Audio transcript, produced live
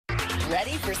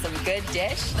Ready for some good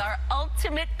dish? Our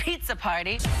ultimate pizza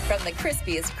party. From the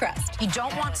crispiest crust You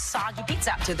don't want soggy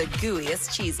pizza. to the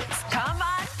gooeyest cheeses. Come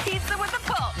on, pizza with a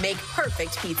pull. Make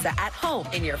perfect pizza at home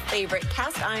in your favorite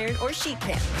cast iron or sheet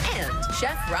pan. And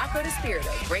Chef Rocco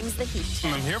DiSpirito brings the heat.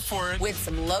 I'm here for it. With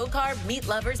some low-carb meat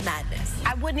lovers madness.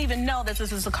 I wouldn't even know that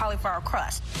this was a cauliflower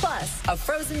crust. Plus, a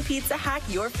frozen pizza hack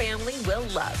your family will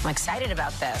love. I'm excited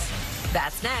about this.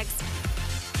 That's next.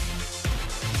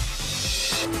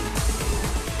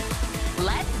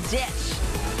 Let's dish.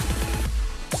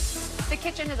 The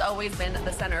kitchen has always been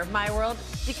the center of my world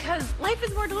because life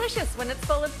is more delicious when it's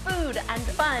full of food and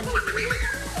fun.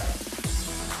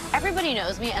 Everybody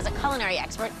knows me as a culinary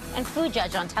expert and food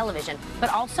judge on television, but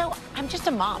also I'm just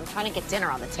a mom trying to get dinner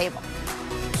on the table.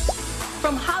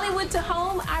 From Hollywood to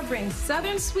home, I bring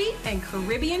Southern sweet and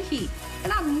Caribbean heat,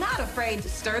 and I'm not afraid to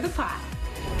stir the pot.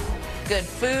 Good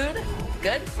food,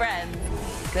 good friends,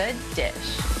 good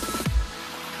dish.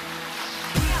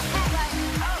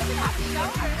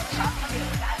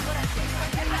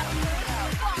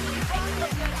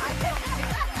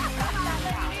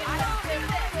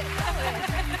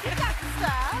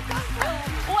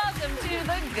 Welcome to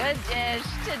the Good Dish.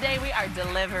 Today we are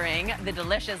delivering the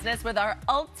deliciousness with our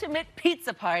ultimate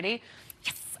pizza party.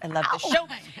 Yes, I love this show.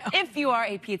 If you are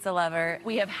a pizza lover,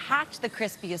 we have hacked the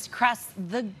crispiest crusts,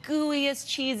 the gooeyest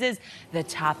cheeses, the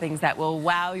toppings that will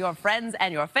wow your friends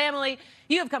and your family.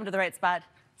 You have come to the right spot.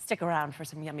 Stick around for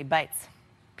some yummy bites.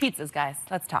 Pizzas, guys.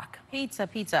 Let's talk. Pizza.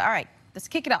 All right, let's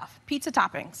kick it off. Pizza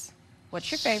toppings. What's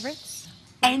your favorites?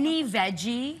 Any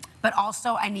veggie, but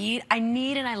also I need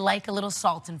and I like a little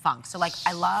salt and funk. So like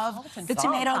I love the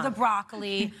tomato, the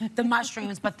broccoli, the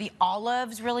mushrooms, but the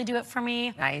olives really do it for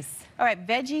me. Nice. All right,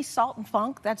 veggie, salt, and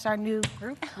funk. That's our new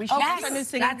group. We should Yes, our new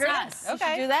singing that's group. us. We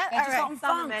should do that. Veggie, All right. salt, and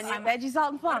funk. menu. Veggie,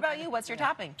 salt, and funk. What about you? What's your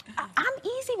topping? I'm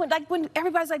easy when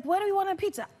everybody's like, what do you want on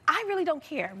pizza? I really don't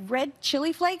care. Red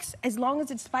chili flakes, as long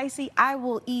as it's spicy, I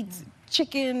will eat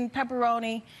chicken,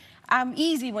 pepperoni. I'm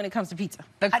easy when it comes to pizza.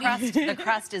 The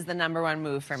crust is the #1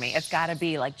 move for me. It's got to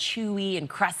be like chewy and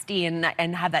crusty and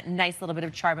have that nice little bit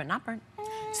of char, but not burnt.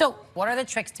 So what are the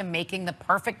tricks to making the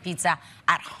perfect pizza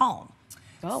at home?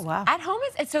 Oh, wow. At home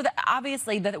is so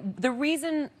obviously the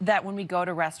reason that when we go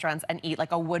to restaurants and eat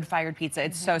like a wood-fired pizza,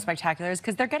 it's so spectacular is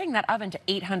because they're getting that oven to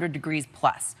 800 degrees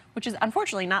plus, which is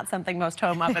unfortunately not something most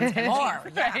home ovens can More,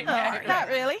 achieve. yeah, Right. Not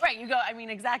really. Right, you go, I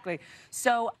mean, exactly.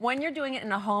 So when you're doing it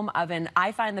in a home oven,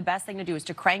 I find the best thing to do is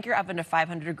to crank your oven to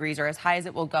 500 degrees or as high as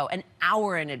it will go an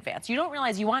hour in advance. You don't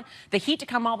realize you want the heat to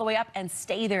come all the way up and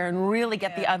stay there and really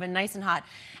get the oven nice and hot.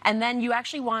 And then you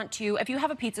actually want to, if you have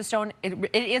a pizza stone,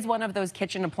 it is one of those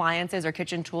kitchen appliances or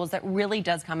kitchen tools that really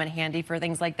does come in handy for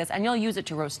things like this. And you'll use it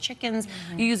to roast chickens.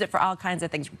 You use it for all kinds of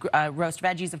things, roast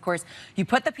veggies, of course. You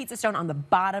put the pizza stone on the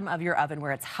bottom of your oven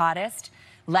where it's hottest.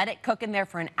 Let it cook in there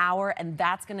for an hour, and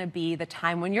that's going to be the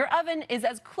time when your oven is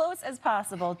as close as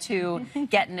possible to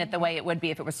getting it the way it would be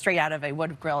if it was straight out of a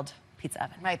wood-grilled pizza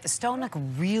oven. Right, the stone like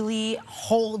really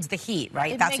holds the heat,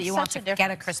 right? That's what you want to get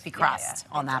a crispy crust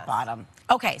on that bottom.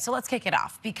 Okay, so let's kick it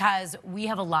off because we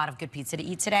have a lot of good pizza to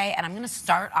eat today, and I'm going to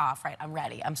start off, right, I'm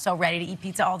ready. I'm so ready to eat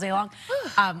pizza all day long.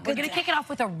 We're going to kick it off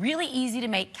with a really easy to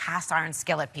make cast iron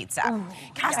skillet pizza.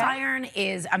 Cast iron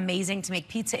is amazing to make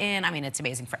pizza in. I mean, it's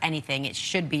amazing for anything. It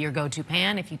should be your go-to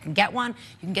pan. If you can get one,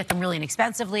 you can get them really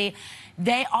inexpensively.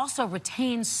 They also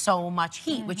retain so much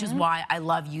heat, which is why I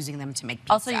love using them to make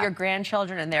pizza. Also, your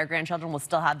grandchildren and their grandchildren will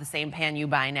still have the same pan you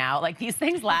buy now. Like, these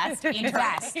things last.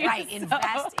 Invest, right,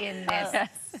 invest in this.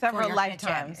 Several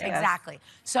lifetimes. Yes. Exactly.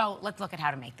 So let's look at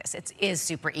how to make this. It is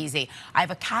super easy. I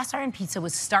have a cast iron pizza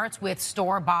which starts with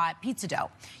store-bought pizza dough.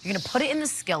 You're going to put it in the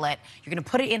skillet. You're going to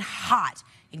put it in hot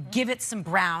and give it some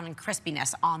brown and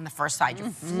crispiness on the first side. You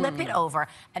flip it over,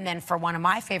 and then for one of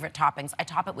my favorite toppings, I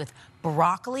top it with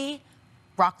broccoli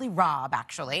rabe,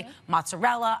 actually,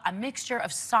 mozzarella, a mixture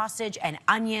of sausage and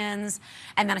onions,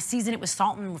 and then I season it with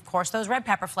salt and, of course, those red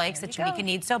pepper flakes that Jamaica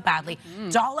needs so badly.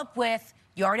 Dollop with,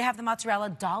 you already have the mozzarella,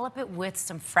 dollop it with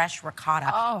some fresh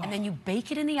ricotta, and then you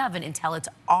bake it in the oven until it's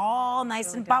all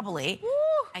nice and bubbly.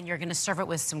 And you're going to serve it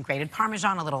with some grated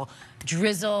Parmesan, a little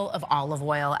drizzle of olive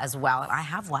oil as well. And I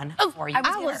have one for you.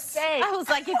 I was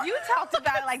like, if you talked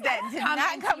about it like that, did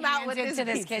not come out with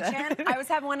this kitchen. I was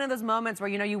having one of those moments where,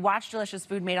 you know, you watch delicious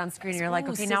food made on screen and you're like,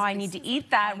 okay, now I need to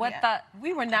eat that. What the?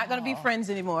 We were not going to be friends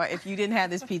anymore if you didn't have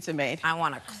this pizza made. I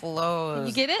want to close.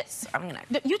 You get it? I'm going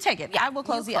to. You take it. Yeah, I will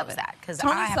close the oven. That because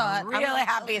Tony I saw have it. really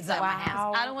happy pizza in my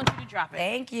hands. I don't want you to drop it.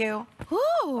 Thank you. Ooh.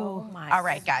 Oh my. All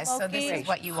right, guys, so this is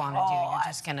what you want to do. You're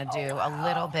just going to do a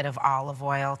little bit of olive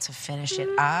oil to finish it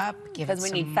up. Give it Because we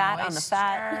some need fat on the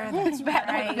fat. moisture. That's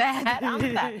right. Fat on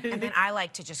the fat. And then I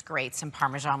like to just grate some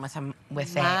Parmesan with a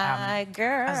My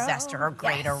girl. zester or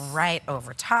grater right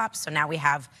over top. So now we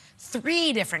have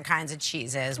 3 different kinds of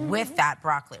cheeses with that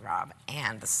broccoli rabe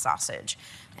and the sausage.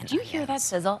 And Do you hear that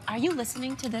sizzle? Are you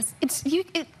listening to this?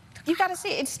 You got to see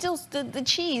it's still the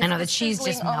cheese. I know the is cheese just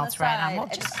sizzling on the melts right. side. We'll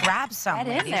just grab some. Get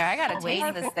in ladies. there. I got to Wait.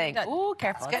 taste this thing. Ooh,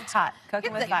 careful. It's hot.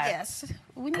 Cooking with fire. Yes.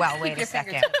 We need Well, to wait keep a your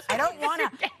second. fingertips. I don't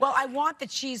want to. Well, I want the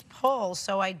cheese pull,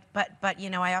 so but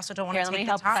you know, I also don't want Here, to let me take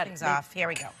the help cut. toppings off. Here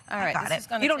we go. All right, I got this it. is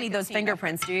gonna You don't take need a those team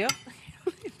fingerprints, do you?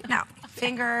 No,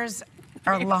 fingers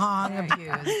are long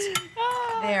abused.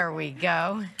 There we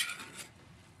go.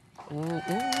 Ooh.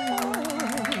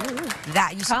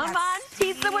 That you see Come that on,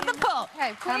 pizza with the pull.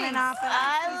 Okay, coming please. off. Of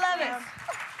I love it.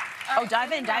 Oh,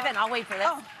 dive in. I'll wait for this.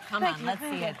 Oh, Come thank on, you, let's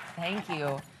thank see you. it. Thank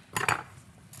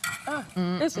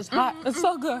you. This is hot. It's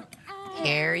so good.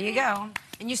 Here you go.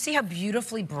 And you see how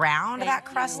beautifully brown that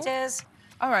crust is?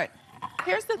 All right.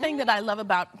 Here's the thing that I love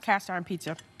about cast iron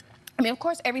pizza. I mean, of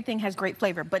course, everything has great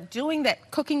flavor, but doing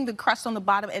that, cooking the crust on the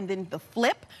bottom and then the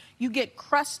flip, you get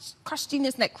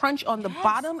crustiness, that crunch on the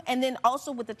bottom, and then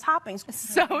also with the toppings.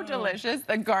 So delicious.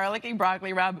 The garlicky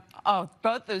broccoli rub. Oh,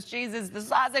 both those cheeses, the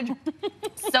sausage.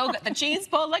 So good. The cheese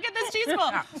pull. Look at this cheese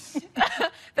pull.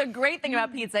 The great thing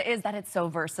about pizza is that it's so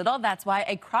versatile. That's why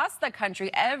across the country,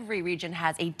 every region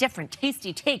has a different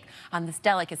tasty take on this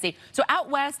delicacy. So out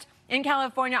west, in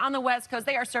California, on the West Coast,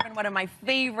 they are serving one of my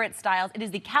favorite styles. It is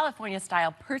the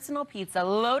California-style personal pizza,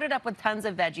 loaded up with tons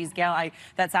of veggies. Gail,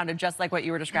 that sounded just like what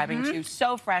you were describing, too.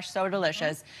 So fresh, so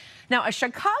delicious. Now, a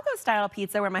Chicago-style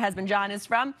pizza, where my husband John is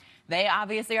from, they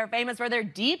obviously are famous for their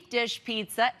deep dish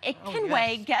pizza. It can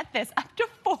weigh, get this, up to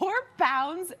 4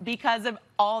 pounds because of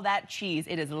all that cheese.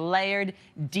 It is layered,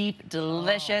 deep,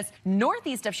 delicious.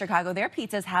 Northeast of Chicago, their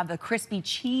pizzas have the crispy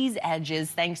cheese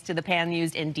edges thanks to the pan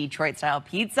used in Detroit-style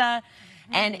pizza.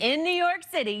 And in New York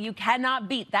City, you cannot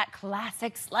beat that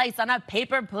classic slice on a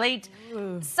paper plate.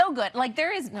 So good. Like,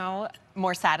 there is no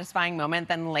more satisfying moment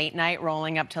than late night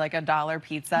rolling up to like a $1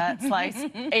 pizza slice.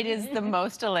 It is the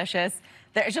most delicious.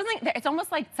 It's almost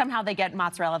like somehow they get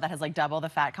mozzarella that has like double the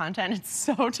fat content. It's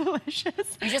so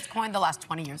delicious. You just coined the last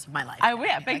 20 years of my life.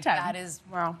 Yeah, big time. That is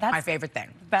That's my favorite thing.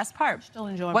 Best part. Still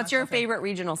enjoying What's your myself here. favorite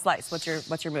regional slice? What's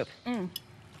your move?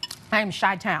 I am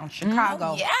Chi-Town,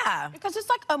 Chicago. Yeah. Because it's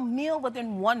like a meal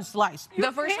within one slice.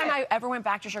 The first time I ever went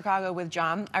back to Chicago with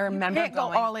John, I remember can't go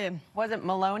going. all in. Was it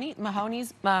Mahoney's?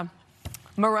 Maroney's?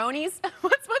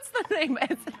 What's the name?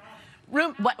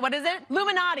 What is it?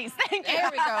 Luminati's. Thank you. There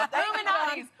we go.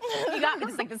 Luminati's. He got me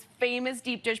this this famous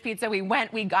deep dish pizza. We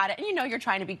went, we got it. And you know, you're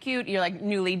trying to be cute. You're like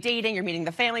newly dating. You're meeting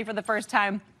the family for the first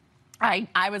time. I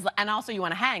was, and also you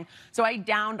want to hang. So I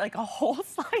downed like a whole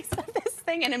slice of this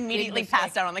thing and immediately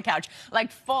passed out on the couch.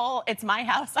 Like full, it's my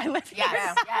house. I live here.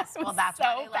 Yes. Well, that's so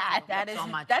why I love bad. you That is, so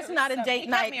much. that's not a date kept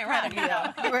night me kind of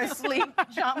around. deal. You were asleep.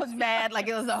 John was mad, like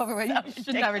it was over. You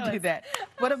should never do that.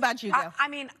 What about you, Gail? I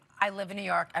mean, I live in New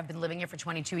York. I've been living here for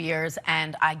 22 years,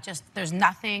 and there's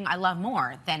nothing I love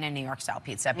more than a New York style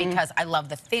pizza because I love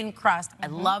the thin crust. I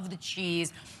love the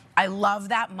cheese. I love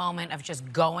that moment of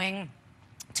just going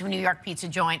to a New York pizza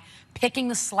joint, picking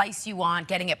the slice you want,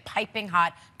 getting it piping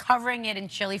hot, covering it in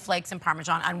chili flakes and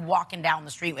Parmesan, and walking down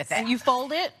the street with it. And you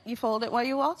fold it? You fold it while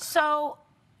you walk? So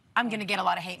I'm gonna get a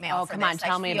lot of hate mail for come this. on,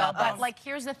 tell me about But this. like,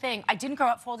 here's the thing: I didn't grow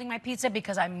up folding my pizza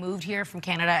because I moved here from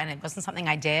Canada, and it wasn't something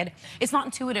I did. It's not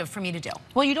intuitive for me to do.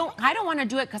 Well, I don't want to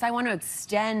do it because I want to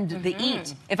extend the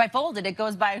eat. If I fold it, it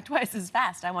goes by twice as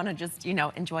fast. I want to just,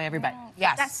 enjoy every bite.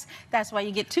 Yes. That's why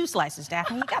you get 2 slices,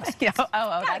 Daphne. You gotta,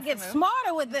 gotta that's get the move.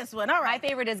 smarter with this one. All My right.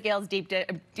 favorite is Gail's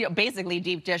basically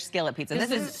deep dish skillet pizza.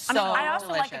 This is so I also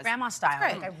like delicious. the grandma style.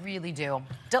 Great. Like, I really do.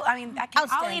 I'll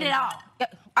eat it all. Yeah,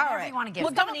 all Whatever right. you wanna give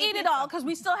Well, me. don't eat it all because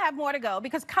we still have more to go.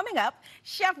 Because coming up,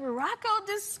 Chef Rocco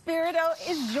DiSpirito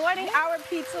is joining our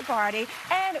pizza party,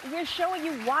 and we're showing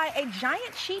you why a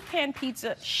giant sheet pan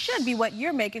pizza should be what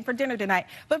you're making for dinner tonight.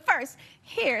 But first,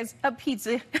 here's a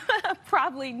pizza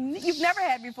probably you've never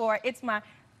had before. It's my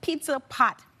pizza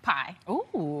pot pie.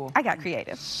 Ooh. I got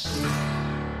creative.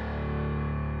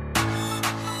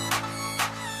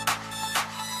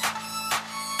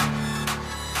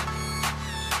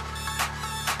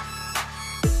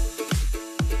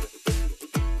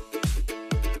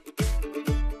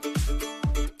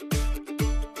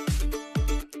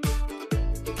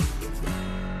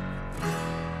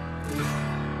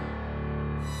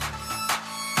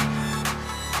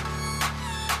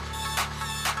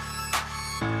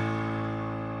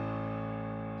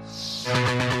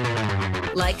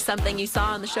 Like something you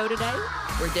saw on the show today?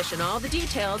 We're dishing all the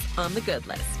details on the good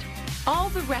list. All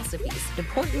the recipes,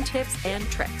 important tips, and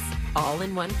tricks, all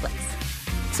in one place.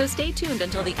 So stay tuned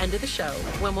until the end of the show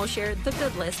when we'll share the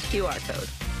good list QR code.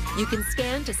 You can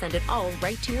scan to send it all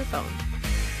right to your phone.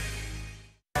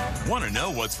 Want to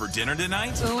know what's for dinner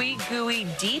tonight? Ooey gooey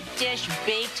deep dish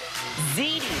baked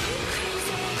ziti.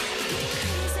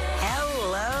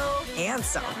 Hello,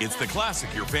 handsome. It's the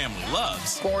classic your family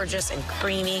loves, Gorgeous and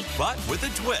creamy. but with a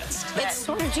twist. It's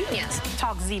sort of genius.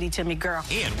 Talk ziti to me, girl.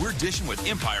 And we're dishing with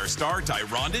Empire star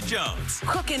Tyronda Jones.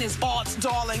 Cooking is arts,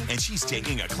 darling. And she's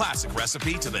taking a classic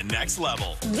recipe to the next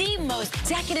level. The most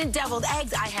decadent deviled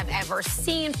eggs I have ever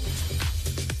seen.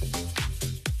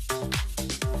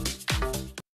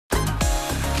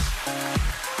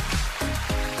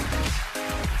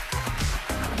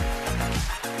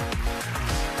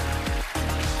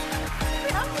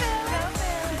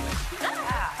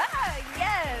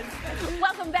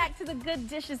 Welcome back to the Good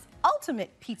Dishes Ultimate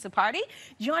Pizza Party.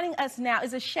 Joining us now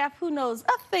is a chef who knows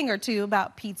a thing or two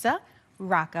about pizza,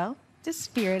 Rocco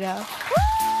DiSpirito. Woo!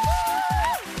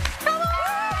 Come on!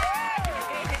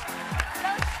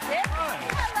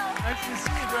 Hello. Nice to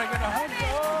see you. Do I get a hug?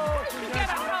 Oh,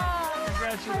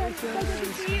 congratulations.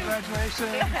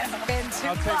 Congratulations. It's been too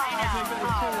I'll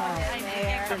take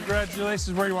it.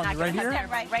 Congratulations. Where do you want me? Right here?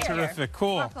 Right here. Terrific.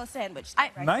 Cool. Rocco sandwich.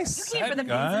 Nice. You came for the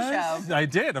pizza guys. show. I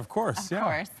did, of course. Of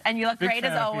course. And you look Big great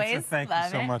fan as of always. pizza. Thank you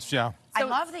Love so it. much. Yeah. I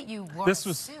love that you wore This a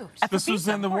was suit. this was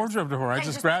in the wardrobe door. I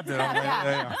just grabbed it.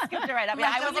 Yeah. Scooped it right up.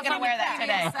 Yeah, I wasn't going to wear that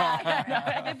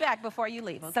today. Get back before you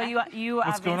leave. Okay? So you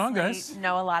What's going on, obviously guys?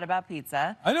 know a lot about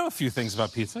pizza. I know a few things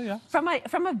about pizza. Yeah. From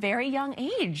a very young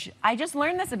age. I just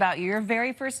learned this about you. Your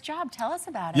very first job. Tell us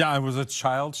about it. Yeah, I was a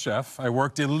child chef. I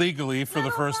worked illegally for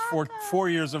the first four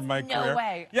years of my career. No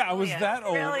way. Yeah, I was that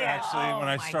old Brilliant. actually when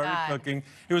I my started God. cooking.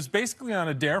 It was basically on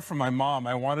a dare from my mom.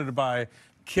 I wanted to buy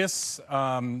Kiss's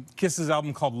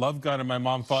album called Love Gun, and my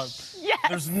mom thought,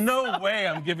 there's no way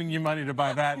I'm giving you money to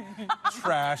buy that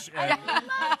trash. And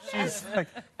she's like,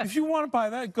 if you want to buy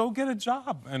that, go get a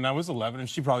job. And I was 11, and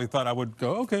she probably thought I would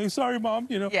go, okay, sorry, Mom,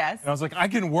 you know. Yes. And I was like, I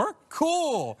can work?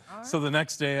 Cool. So the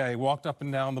next day, I walked up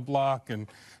and down the block and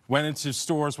went into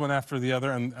stores one after the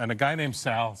other, and a guy named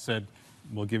Sal said,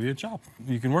 we'll give you a job.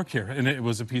 You can work here. And it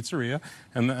was a pizzeria,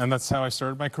 and that's how I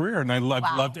started my career, and I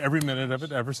loved every minute of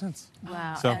it ever since.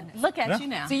 Wow. So, And look at you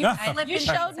now. So you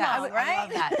showed no, right? I love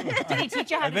that. Did he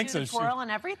teach you how I to think do the so, twirl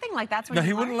and everything? Like that's what No, you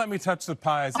he learned? wouldn't let me touch the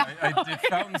pies. I did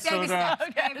fountain soda,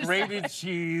 Okay. grated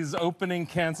cheese, opening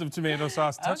cans of tomato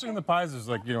sauce. Touching the pies is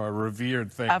like, a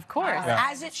revered thing. Of course. Yeah.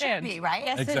 As it should be, right?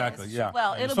 Yes, it Exactly, is. yeah.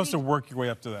 Well, You're it'll supposed be to work your way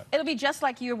up to that. It'll be just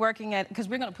like you're working at, because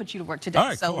we're going to put you to work today. All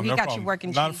right, so cool, we no got problem. you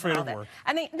working Not cheese afraid and all of that. work.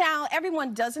 I think now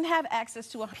everyone doesn't have access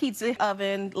to a pizza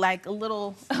oven like a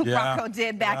little Yeah. Rocco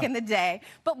did back Yeah. in the day,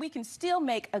 but we can still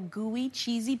make a gooey,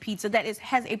 cheesy pizza that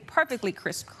has a perfectly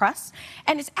crisp crust,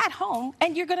 and it's at home,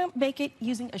 and you're going to make it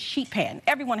using a sheet pan.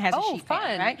 Everyone has a sheet pan,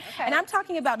 fun. right? Okay. And I'm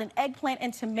talking about an eggplant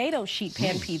and tomato sheet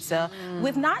pan pizza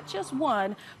with not just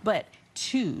one, but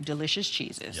 2 delicious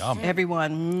cheeses. Yum.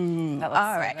 Everyone, That looks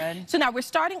all so right. good. So now we're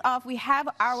starting off. We have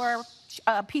our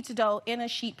pizza dough in a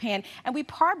sheet pan, and we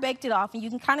par-baked it off, and you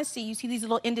can kind of see, you see these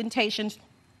little indentations.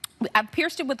 I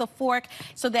pierced it with a fork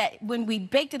so that when we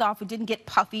baked it off, it didn't get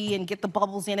puffy and get the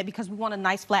bubbles in it because we want a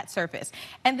nice flat surface.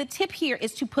 And the tip here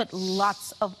is to put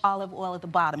lots of olive oil at the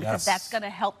bottom because Yes. that's going to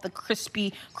help the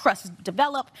crispy crust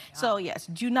develop. So yes,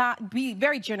 do not be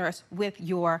very generous with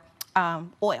your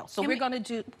oil. So we're going to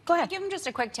do, go ahead. Give him just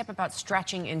a quick tip about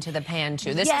stretching into the pan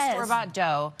too. This Yes. is store-bought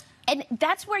dough. And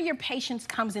that's where your patience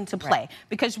comes into play.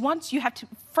 Because once you have to,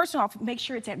 first off, make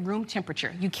sure it's at room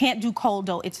temperature. You can't do cold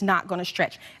dough, it's not gonna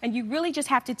stretch. And you really just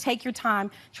have to take your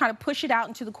time, trying to push it out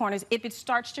into the corners. If it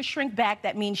starts to shrink back,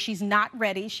 that means she's not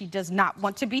ready. She does not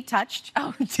want to be touched.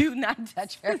 Oh, do not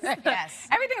touch her. Yes.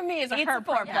 Everything with me is It's her a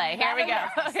foreplay. Here we go.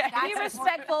 Okay. Be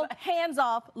respectful, hands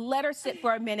off, let her sit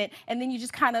for a minute, and then you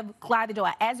just kind of glide the dough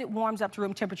out. As it warms up to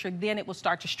room temperature, then it will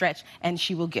start to stretch and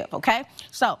she will give, okay?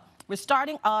 So we're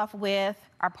starting off with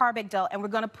our par-baked dough, and we're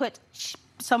gonna put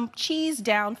some cheese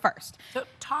down first. So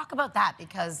talk about that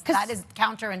because that is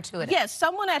counterintuitive. Yes,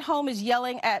 someone at home is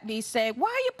yelling at me saying, why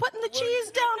are you putting the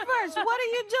cheese down first? What are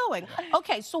you doing?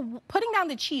 Okay, so putting down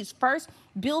the cheese first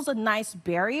builds a nice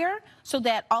barrier so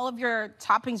that all of your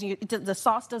toppings, the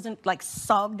sauce doesn't like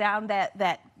sog down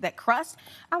that crust.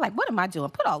 I'm like, what am I doing?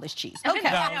 Put all this cheese. Okay.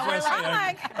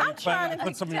 I'm trying to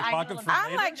put some in your pocket for I'm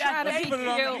later? like trying to Put it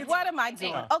on the be pizza. what am I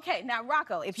doing? Okay, now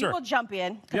Rocco, if you Sure. will jump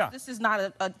in, 'cause Yeah. this is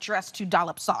not a dress to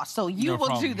dollop sauce, so you No will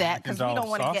do problem. I that can because we don't dollop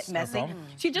want to sauce, get no messy. problem.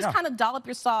 So you just Yeah. kind of dollop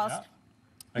your sauce. Yeah.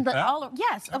 Like that?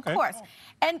 Yes, of course.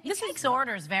 And He takes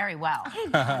orders very well.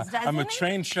 I'm a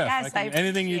trained chef. Yes,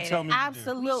 anything you tell me to do.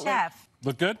 absolutely. Chef.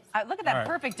 Look good? Look at that All right.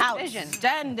 perfect division.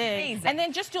 Outstanding. And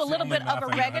then just do a little bit of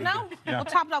nothing I oregano. do. Yeah. We'll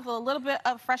top it off with a little bit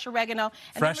of fresh oregano.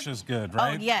 And Fresh then is good, Oh,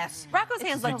 right? yes. Rocco's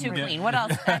hands look too clean. What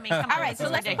else? I mean, come on. All right, so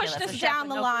let's push this down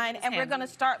the line, and we're going to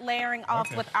start layering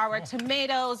off with our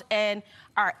tomatoes and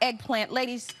our eggplant.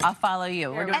 Ladies, I'll follow you.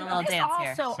 We're doing And a little this dance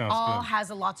here. also Sounds all good. has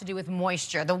a lot to do with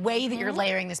moisture, the way that you're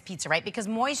layering this pizza, right? Because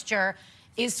moisture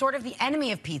is sort of the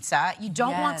enemy of pizza. You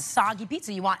don't want Yes. soggy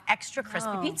pizza. You want extra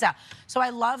crispy pizza. So I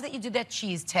love that you did that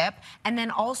cheese tip. And then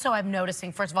also I'm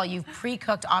noticing, first of all, you've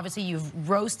pre-cooked, obviously you've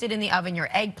roasted in the oven your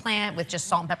eggplant with just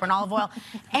salt and pepper and olive oil.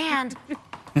 And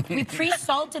we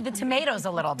pre-salted the tomatoes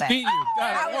a little bit. Beat you.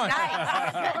 That Got it. was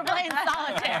One. nice. We're playing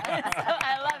solitaire. So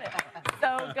I love it.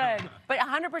 So good. But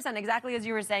 100%, exactly as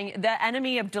you were saying, the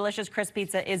enemy of delicious crisp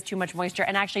pizza is too much moisture.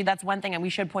 And actually, that's one thing, and we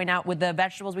should point out with the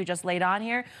vegetables we just laid on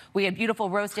here. We had beautiful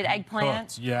roasted eggplant.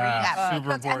 Cooked, yeah. Yeah, Super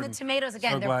pre-cooked. And the important. tomatoes,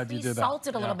 again, So they're glad you did that.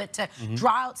 pre-salted a little Yeah. bit to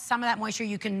draw out some of that moisture.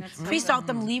 You can pre-salt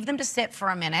them, leave them to sit for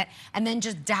a minute, and then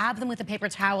just dab them with a paper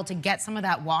towel to get some of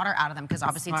that water out of them, because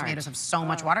obviously tomatoes have so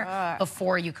much water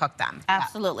before you cook them.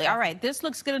 absolutely. All right, this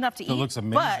looks good enough to eat. It looks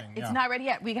amazing, But yeah. it's not ready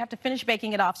yet. We have to finish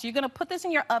baking it off. So you're going to put this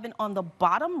in your oven on the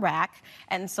bottom rack.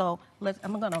 And so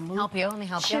I'm going to move. Help you. Let me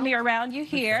help you. Shimmy around you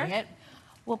here. Okay.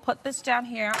 We'll put this down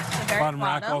here at the very Bottom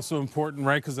rack bottom. also important,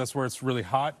 right? Because that's where it's really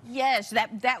hot. Yes,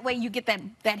 that way you get that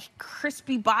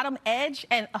crispy bottom edge.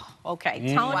 And okay,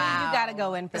 Tony, Wow. you got to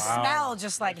go in for The this. smell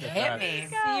just like hit that. me.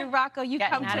 See you, Rocco. You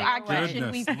Getting come out to of our your way.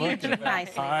 kitchen. We Goodness, feed look you at that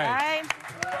nicely, pie. right?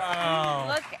 Wow.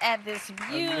 Look at this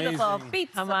beautiful Amazing.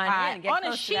 pizza Come on pie in, get on a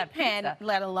close to sheet that pan, pizza.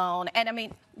 let alone. And I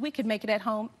mean, we could make it at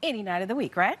home any night of the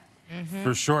week, right?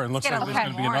 For sure. It looks Get a like there's little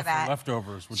going to be more enough of that. for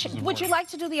leftovers, which is Would important. you like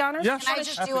to do the honors? Yeah, Can I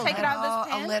just do Take it out of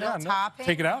this a pan? little Yeah, no. topping?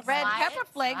 Take it out. Red Slide pepper it.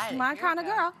 flakes, Slide it. my kind of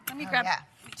girl. Let me grab. yeah.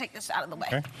 Take this out of the way.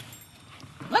 Okay.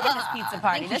 Look at this pizza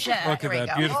party. Thank you, This is Chef. Look There at we that.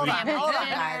 go. Beautiful. Hold on,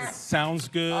 guys. Sounds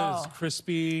good. It's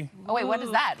crispy. Oh, wait, what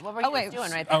is that? What were you wait.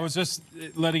 doing right I there? was just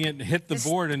letting it hit the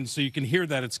board, and so you can hear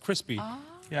that it's crispy.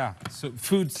 Yeah. So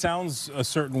food sounds a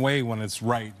certain way when it's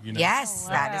right. You know. Yes,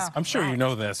 that is. I'm sure you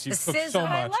know this. You've The cooked so sizzle.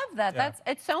 much. I love that. Yeah.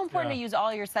 It's so important Yeah. to use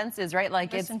all your senses, right?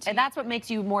 Like Listen to and you. that's what makes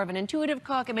you more of an intuitive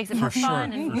cook. It makes it more For sure,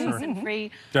 fun and for sure.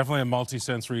 gluten-free. Definitely a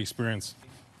multi-sensory experience.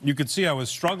 You could see I was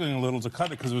struggling a little to cut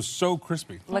it because it was so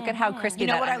crispy. Look at how crispy You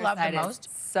know that what I love the underside is.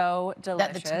 most? So That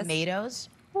delicious. the tomatoes,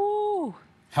 Ooh.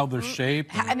 Held their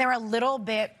shape. and they're a little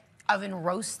bit oven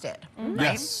roasted, right?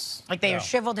 Yes. Like they Yeah. are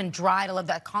shiveled and dried. I love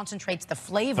that concentrates the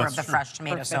flavor That's of the true. fresh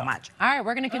tomato so much. All right,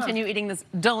 we're going to continue eating this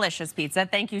delicious pizza.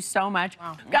 Thank you so much.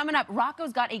 Coming up,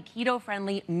 Rocco's got a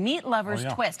keto-friendly meat lover's Oh,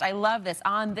 yeah. twist. I love this.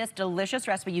 On this delicious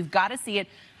recipe, you've got to see it.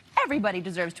 Everybody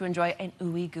deserves to enjoy an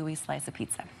ooey-gooey slice of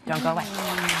pizza. Don't go away.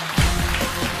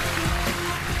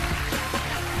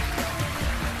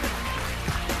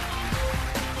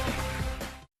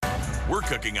 We're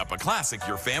cooking up a classic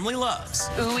your family loves.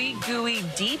 Ooey-gooey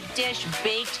deep dish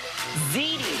baked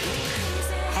ziti.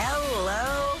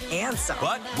 Hello, handsome.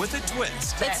 But with a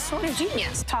twist. It's sort of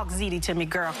genius. Talk ziti to me,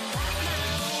 girl.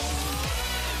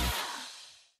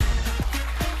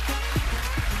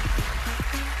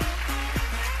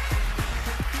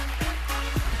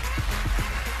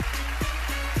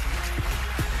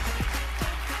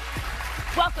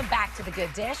 Welcome back to The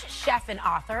Good Dish. Chef and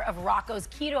author of Rocco's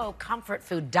Keto Comfort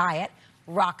Food Diet,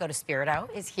 Rocco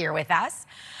DiSpirito, is here with us.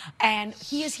 And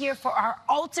he is here for our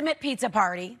ultimate pizza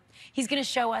party. He's going to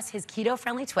show us his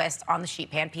keto-friendly twist on the sheet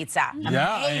pan pizza. Yeah,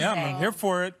 I am. Amazing. I'm here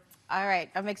for it. All right,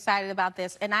 I'm excited about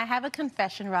this. And I have a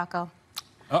confession, Rocco.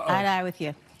 Uh-oh. Eye to eye with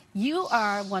you. You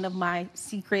are one of my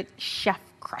secret chef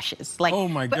crushes. Like, Oh,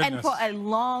 my And goodness. for a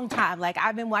long time, like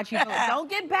I've been watching you. Don't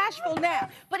get bashful now.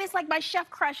 But it's like my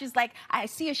chef crush is like, I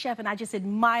see a chef and I just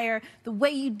admire the way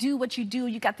you do what you do.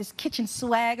 You got this kitchen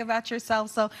swag about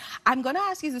yourself. So I'm going to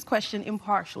ask you this question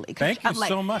impartially. 'cause Thank you I'm like,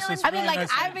 so much. That's I mean, really like,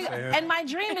 nice of you to say it. and my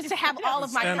dream is to have all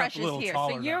of my Stand up a crushes little here.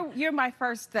 taller So now. you're my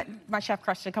first, my chef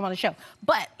crush to come on the show.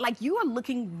 But like, you are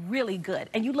looking really good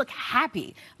and you look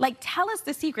happy. Like, tell us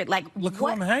the secret. Like, Look who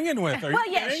what? I'm hanging with. Are you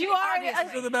Well, yes, kidding? you are.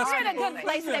 These are the best You're in a people good in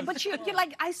place today. business. But you're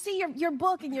like, I see your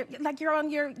book and you're on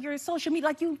your social media.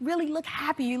 Like, you really look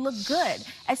happy. You look good.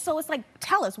 And so it's like,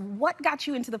 tell us what got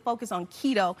you into the focus on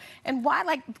keto and why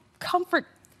like comfort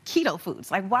keto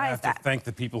foods? Like, why I is have that? to thank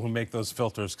the people who make those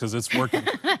filters because it's working.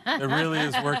 It really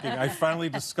is working. I finally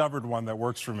discovered one that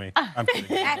works for me. I'm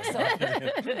kidding.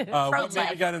 Excellent. What made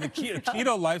me got into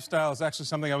keto lifestyle is actually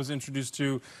something I was introduced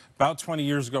to about 20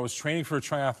 years ago, I was training for a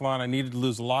triathlon. I needed to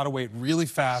lose a lot of weight really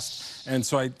fast. And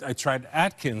so I tried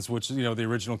Atkins, which is, the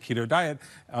original keto diet,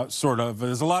 sort of.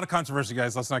 There's a lot of controversy,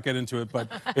 guys. Let's not get into it.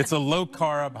 But it's a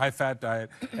low-carb, high-fat diet.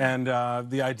 And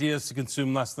the idea is to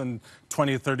consume less than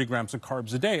 20 to 30 grams of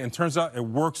carbs a day. And turns out it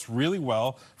works really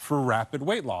well for rapid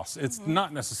weight loss. It's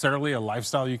not necessarily a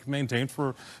lifestyle you can maintain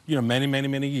for, many, many,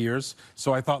 many years.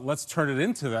 So I thought, let's turn it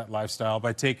into that lifestyle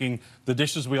by taking the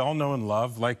dishes we all know and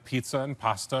love, like pizza and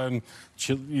pasta and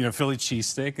Philly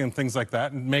cheesesteak and things like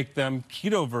that, and make them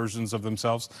keto versions of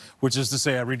themselves, which is to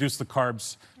say I reduce the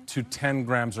carbs to 10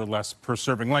 grams or less per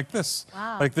serving, like this.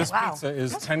 Wow. Like this pizza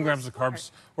is 10 grams of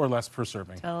carbs or less per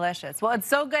serving. Delicious. Well, it's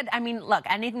so good. I mean, look,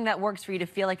 anything that works for you to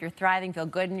feel like you're thriving, feel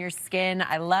good in your skin.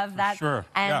 I love that. Sure.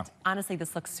 And honestly,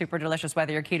 this looks super delicious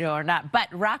whether you're keto or not. But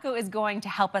Rocco is going to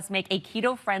help us make a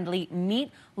keto-friendly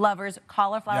meat lovers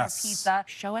cauliflower pizza.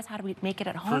 Show us how to make it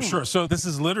at home. For sure. So this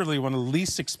is literally one of the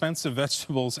least expensive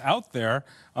vegetables out there.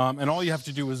 And all you have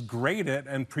to do is grate it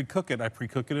and pre-cook it. I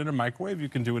pre-cook it in a microwave. You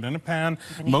can do it in a pan.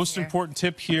 Most important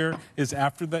tip here is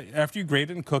after you grate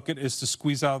it and cook it is to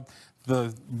squeeze out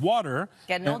the water.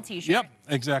 Get an old t-shirt. Yep,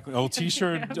 exactly. Old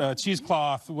t-shirt,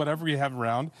 cheesecloth, whatever you have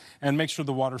around, and make sure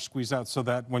the water squeezes out so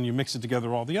that when you mix it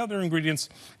together, all the other ingredients,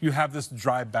 you have this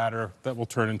dry batter that will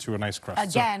turn into a nice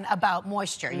crust. Again, about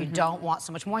moisture. You don't want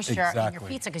so much moisture in your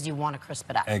pizza because you want to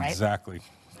crisp it up, right? Exactly.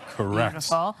 Correct.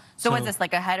 Beautiful. So what's this,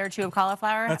 like a head or two of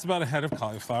cauliflower? That's about a head of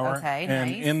cauliflower. Okay,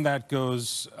 and nice. in that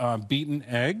goes beaten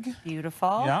egg.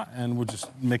 Beautiful. Yeah, and we'll just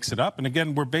mix it up. And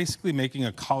again, we're basically making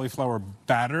a cauliflower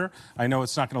batter. I know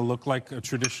it's not going to look like a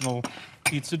traditional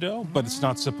pizza dough, but it's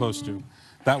not supposed to.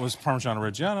 That was Parmesan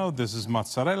Reggiano. This is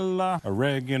mozzarella,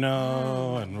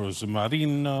 oregano, and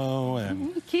rosmarino,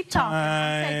 and keep talking.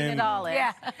 I'm taking it all in.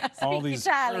 Yeah. all these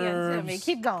Italian herbs. to me.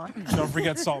 Keep going. Don't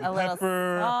forget salt and little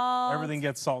pepper. salt. Everything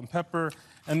gets salt and pepper.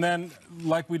 And then,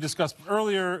 like we discussed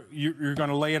earlier, you're going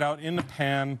to lay it out in the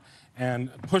pan and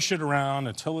push it around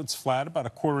until it's flat, about a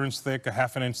 1/4 inch thick, a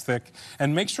 1/2 inch thick,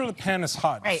 and make sure the pan is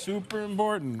hot. Right. Super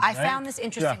important. I found this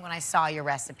interesting when I saw your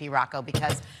recipe, Rocco,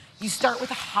 because you start with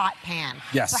a hot pan.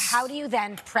 Yes. So how do you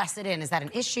then press it in? Is that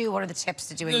an issue? What are the tips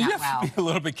to doing that You have well? to be a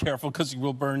little bit careful because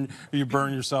you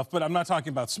burn yourself. But I'm not talking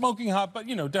about smoking hot, but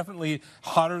definitely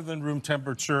hotter than room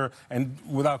temperature and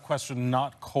without question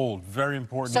not cold. Very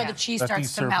important. So the cheese that starts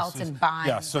these to melt surfaces- and bind.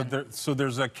 Yeah. So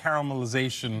there's a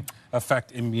caramelization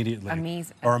effect immediately.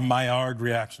 Amazing. Or a Maillard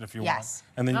reaction if you Yes.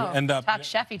 want. And then you end up. Talk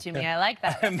chefy to me. I like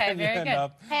that. And Okay, then you very end good.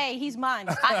 up- Hey, he's mine.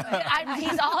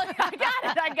 He's all.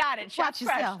 I got it. Chef Watch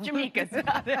fresh. yourself. Jamaica's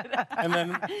got it. And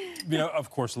then, of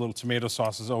course, a little tomato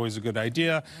sauce is always a good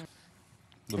idea.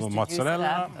 Little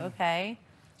mozzarella. Okay.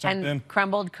 Jump And in.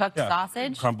 crumbled cooked Yeah,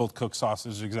 sausage. Crumbled cooked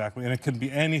sausage, exactly. And it can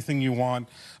be anything you want.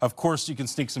 Of course, you can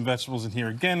sneak some vegetables in here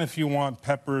again if you want.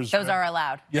 Peppers. Those are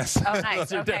allowed. Yes. Oh, nice.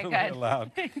 Those are Okay, definitely good.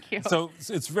 allowed. Thank you. So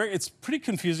it's pretty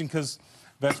confusing because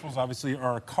vegetables obviously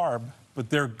are a carb, but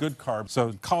they're good carbs.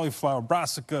 So cauliflower,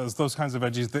 brassicas, those kinds of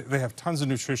veggies, they have tons of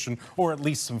nutrition or at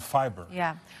least some fiber.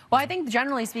 Yeah. Well, I think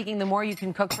generally speaking, the more you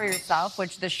can cook for yourself,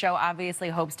 which the show obviously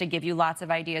hopes to give you lots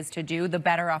of ideas to do, the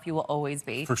better off you will always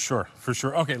be. For sure, for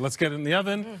sure. Okay, let's get it in the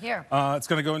oven. Here. It's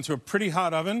going to go into a pretty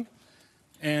hot oven.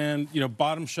 And,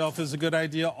 bottom shelf is a good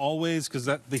idea always because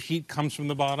the heat comes from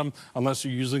the bottom unless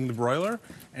you're using the broiler.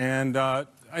 And I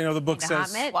know the book Need a hot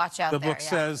says mitt? Watch out the there, book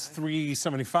says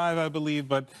 375, I believe,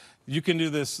 but you can do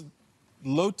this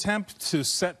low temp to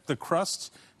set the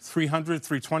crust, 300,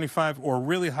 325, or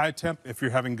really high temp if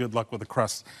you're having good luck with the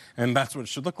crust. And that's what it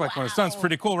should look like when it's done. It's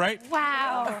pretty cool, right?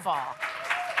 Wow. Wonderful.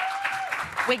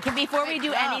 Wait, before we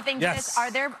do anything to this,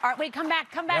 wait, come back.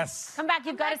 Yes. Come back.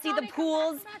 You've got to see the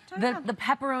pools, the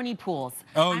pepperoni pools.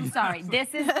 Oh, I'm yeah. sorry. This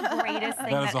is the greatest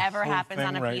thing That is that a ever whole happens thing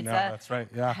on a right pizza. now. That's right,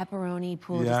 yeah. Pepperoni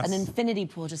pool, Yes. just an infinity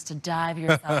pool just to dive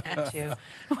yourself into.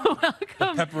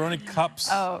 Welcome. Pepperoni cups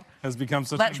has become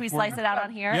such Should we slice it out on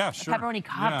here? Yeah, sure. Pepperoni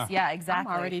cups, yeah,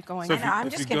 exactly. I'm already going. So in.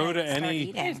 if you go to any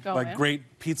eating. great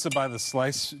pizza by the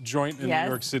slice joint in Yes.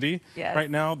 New York City Yes. right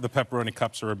now, the pepperoni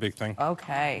cups are a big thing.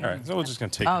 Okay. All right, so we're just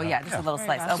going to take Oh, it out. yeah, just a little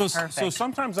slice. Oh, perfect. So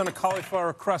sometimes on a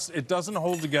cauliflower crust, it doesn't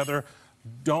hold together.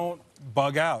 Don't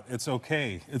bug out. It's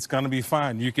okay. It's going to be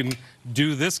fine. You can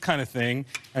do this kind of thing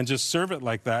and just serve it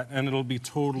like that, and it'll be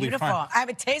totally Beautiful. fine.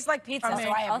 It tastes like pizza,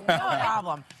 so I have no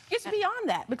problem. It's beyond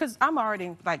that because I'm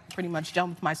already pretty much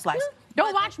done with my slice.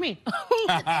 Don't watch me. The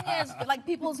thing is,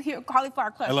 people's here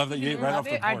cauliflower crust. I love that you ate right off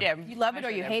the board. I did. You love it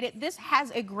or you hate it. This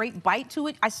has a great bite to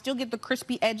it. I still get the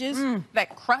crispy edges,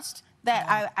 that crust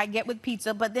that I get with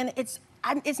pizza, but then it's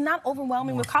it's not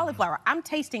overwhelming with cauliflower. I'm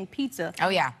tasting pizza. Oh,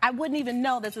 yeah. I wouldn't even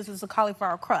know that this is a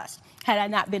cauliflower crust had I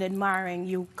not been admiring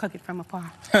you cook it from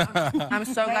afar. I'm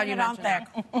so glad you mentioned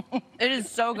that. It is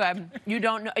so good. You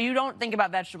don't think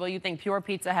about vegetable. You think pure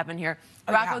pizza heaven here.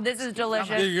 Rocco, this is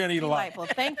delicious. You're gonna eat a lot. Delightful.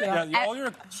 Thank you. Yeah, all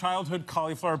your childhood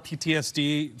cauliflower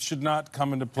PTSD should not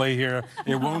come into play here.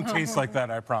 It won't taste like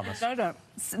that, I promise.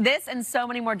 This and so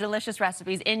many more delicious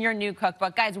recipes in your new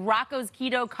cookbook. Guys, Rocco's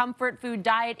Keto Comfort Food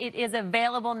Diet, it is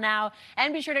available now.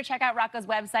 And be sure to check out Rocco's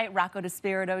website,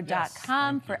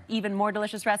 roccodispirito.com, for even more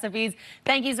delicious recipes.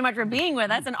 Thank you so much for being with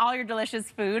us and all your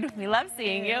delicious food. We love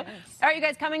seeing you. All right, you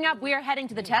guys, coming up, we are heading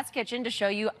to the test kitchen to show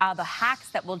you the hacks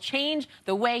that will change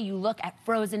the way you look at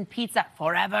frozen pizza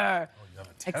forever. Oh, you have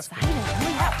a test Exciting. Oh,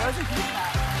 yeah, frozen pizza.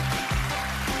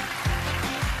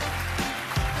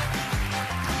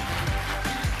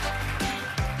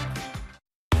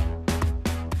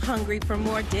 Hungry for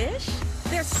more dish?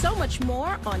 There's so much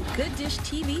more on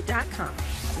gooddishtv.com.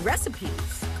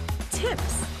 Recipes,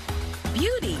 tips,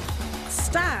 beauty,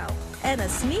 style, and a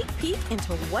sneak peek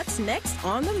into what's next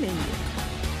on the menu.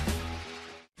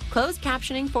 Closed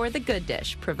captioning for The Good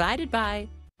Dish, provided by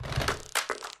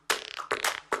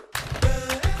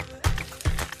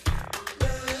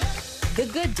The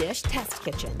Good Dish Test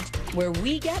Kitchen, where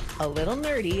we get a little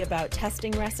nerdy about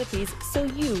testing recipes so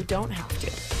you don't have to.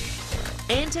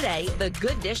 And today, The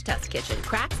Good Dish Test Kitchen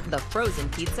cracks the frozen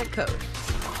pizza code.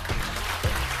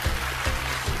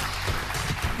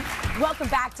 Welcome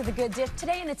back to The Good Dish.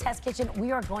 Today in the test kitchen,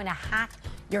 we are going to hack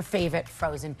your favorite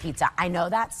frozen pizza. I know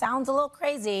that sounds a little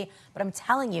crazy, but I'm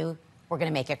telling you, we're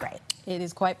going to make it great. It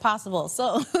is quite possible.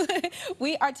 So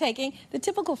we are taking the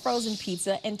typical frozen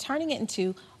pizza and turning it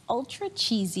into ultra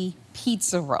cheesy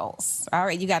pizza rolls. All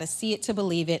right, you got to see it to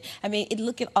believe it. I mean,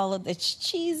 look at all of the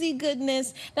cheesy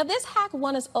goodness. Now, this hack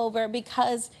won us over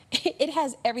because it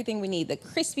has everything we need, the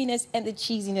crispiness and the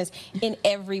cheesiness in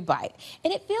every bite.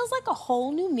 And it feels like a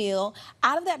whole new meal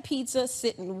out of that pizza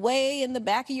sitting way in the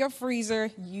back of your freezer.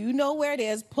 You know where it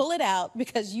is. Pull it out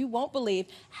because you won't believe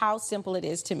how simple it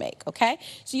is to make, okay?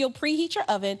 So you'll preheat your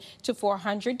oven to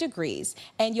 400 degrees,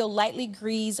 and you'll lightly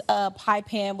grease a pie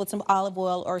pan with some olive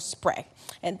oil or spray.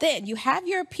 And then you have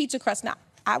your pizza crust. Now,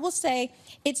 I will say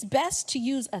it's best to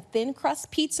use a thin crust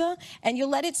pizza, and you'll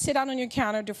let it sit out on your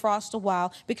counter, defrost a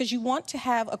while, because you want to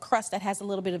have a crust that has a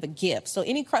little bit of a give. So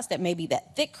any crust that may be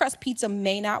that thick crust pizza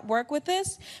may not work with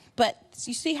this, but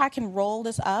you see how I can roll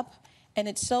this up, and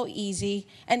it's so easy.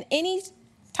 And any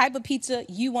type of pizza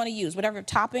you want to use, whatever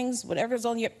toppings, whatever's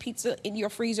on your pizza in your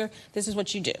freezer, this is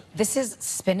what you do. This is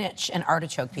spinach and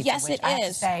artichoke pizza, Yes, which it I have to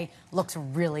is. say looks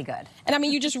really good. And I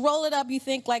mean, you just roll it up, you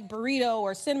think like burrito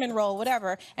or cinnamon roll,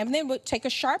 whatever, and then we'll take a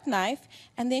sharp knife,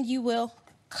 and then you will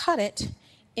cut it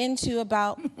into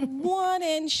about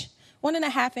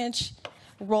 1.5 inch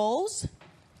rolls,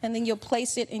 and then you'll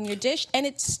place it in your dish, and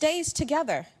it stays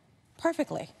together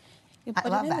perfectly. You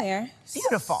put love it in that. there.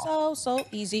 Beautiful. So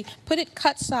easy. Put it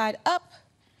cut side up.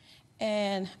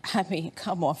 And I mean,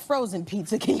 come on, frozen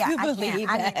pizza, can you believe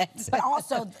that? But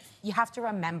also, you have to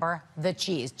remember the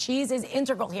cheese. Cheese is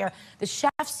integral here. The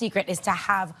chef's secret is to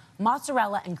have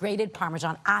mozzarella and grated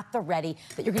Parmesan at the ready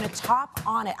that you're gonna top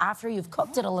on it after you've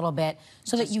cooked it a little bit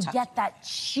so that you get that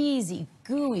cheesy,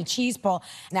 gooey cheese pull.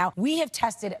 Now, we have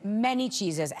tested many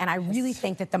cheeses, and I really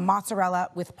think that the mozzarella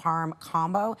with Parm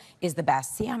combo is the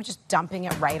best. See, I'm just dumping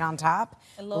it right on top.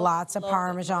 Lots of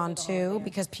Parmesan too,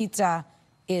 because pizza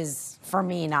is, for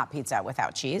me, not pizza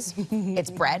without cheese.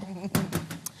 It's bread.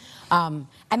 And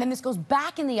then this goes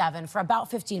back in the oven for about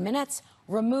 15 minutes,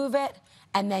 remove it,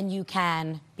 and then you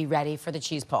can be ready for the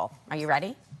cheese pull. Are you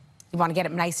ready? You want to get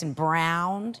it nice and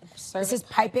browned. This is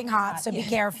piping hot, so be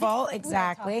careful.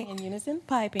 Exactly. In unison,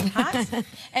 piping hot.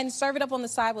 And serve it up on the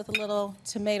side with a little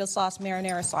tomato sauce,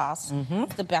 marinara sauce.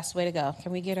 It's the best way to go.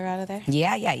 Can we get her out of there?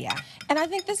 Yeah. And I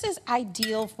think this is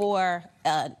ideal for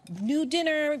a new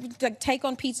dinner, like take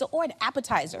on pizza, or an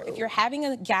appetizer. If you're having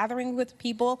a gathering with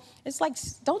people, it's like,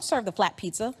 don't serve the flat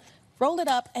pizza. Roll it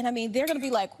up, and I mean, they're gonna be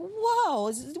like,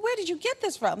 whoa, where did you get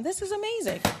this from? This is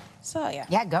amazing. So, yeah.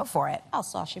 Yeah, go for it. I'll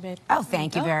sauce you, babe. Oh,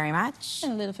 thank you very much.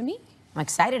 And a little for me. I'm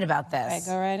excited about this. All right,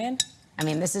 go right in. I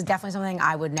mean, this is definitely something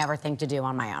I would never think to do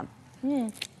on my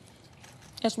own.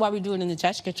 That's why we do it in the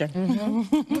test kitchen.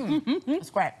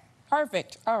 It's great.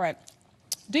 Perfect. All right.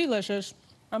 Delicious.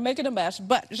 I'm making a mess,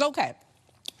 but it's okay.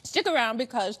 Stick around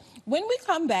because when we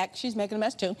come back, she's making a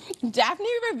mess too. Daphne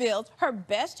reveals her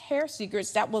best hair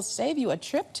secrets that will save you a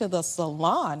trip to the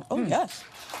salon. Oh, yes.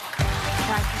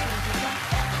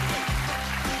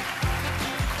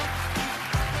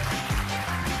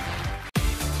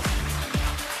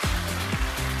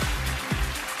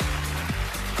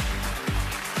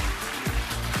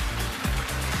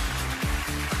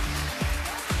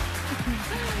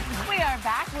 are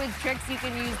back with tricks you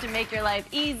can use to make your life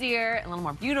easier, a little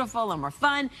more beautiful, a little more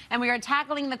fun. And we are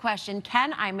tackling the question,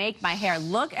 can I make my hair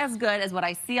look as good as what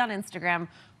I see on Instagram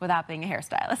without being a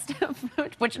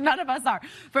hairstylist, which none of us are.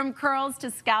 From curls to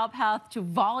scalp health to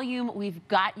volume, we've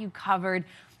got you covered.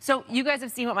 So you guys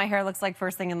have seen what my hair looks like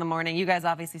first thing in the morning. You guys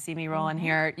obviously see me rolling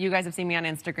here. You guys have seen me on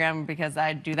Instagram because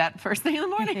I do that first thing in the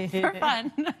morning for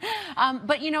fun.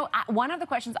 But you know, one of the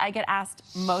questions I get asked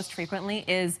most frequently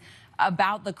is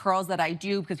about the curls that I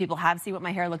do, because people have seen what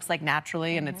my hair looks like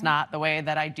naturally, and it's not the way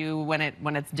that I do when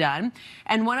it's done.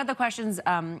 And one of the questions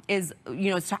is,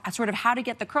 you know, sort of how to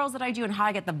get the curls that I do and how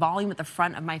I get the volume at the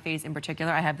front of my face in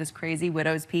particular. I have this crazy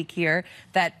widow's peak here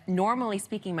that, normally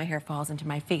speaking, my hair falls into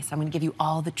my face. I'm going to give you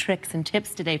all the tricks and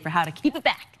tips today for how to keep it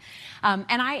back.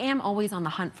 And I am always on the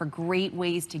hunt for great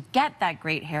ways to get that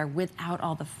great hair without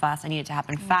all the fuss. I need it to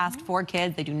happen fast. 4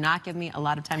 kids, they do not give me a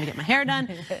lot of time to get my hair done.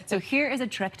 So here is a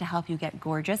trick to help you get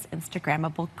gorgeous,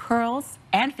 Instagrammable curls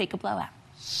and fake a blowout.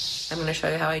 I'm going to show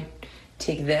you how I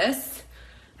take this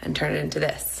and turn it into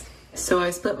this. So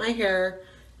I split my hair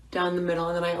down the middle,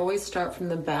 and then I always start from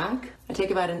the back. I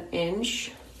take about 1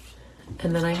 inch,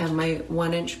 and then I have my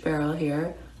 1-inch barrel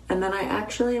here. And then I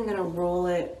actually am gonna roll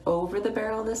it over the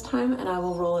barrel this time, and I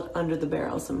will roll it under the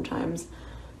barrel sometimes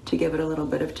to give it a little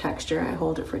bit of texture. I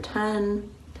hold it for 10.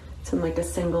 It's in like a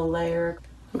single layer.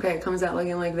 Okay, it comes out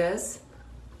looking like this.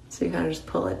 So you kind of just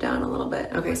pull it down a little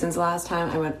bit. Okay, since last time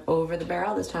I went over the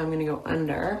barrel, this time I'm gonna go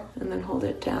under and then hold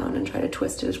it down and try to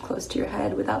twist it as close to your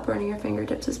head without burning your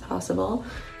fingertips as possible.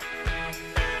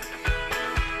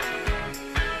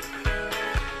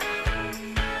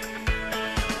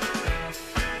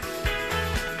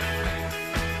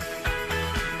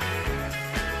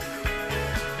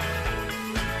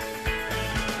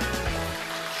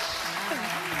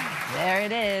 There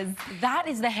it is. That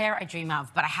is the hair I dream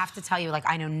of, but I have to tell you, like,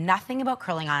 I know nothing about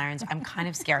curling irons. I'm kind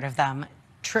of scared of them.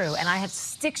 True, and I have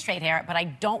stick straight hair, but I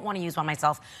don't want to use one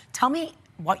myself. Tell me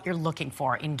what you're looking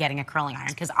for in getting a curling iron,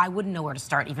 because I wouldn't know where to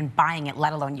start even buying it,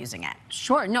 let alone using it.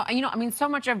 Sure. No, you know, I mean, so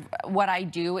much of what I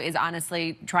do is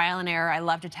honestly trial and error. I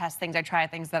love to test things. I try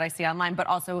things that I see online, but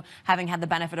also having had the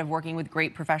benefit of working with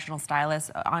great professional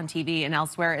stylists on TV and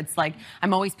elsewhere, it's like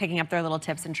I'm always picking up their little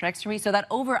tips and tricks for me. So that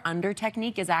over-under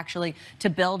technique is actually to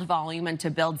build volume and to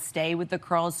build stay with the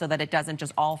curls so that it doesn't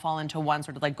just all fall into one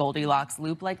sort of like Goldilocks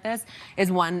loop like this,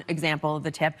 is one example of the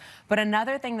tip. But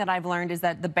another thing that I've learned is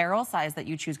that the barrel size that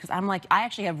you choose, because I'm like, I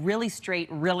actually have really straight,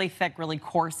 really thick, really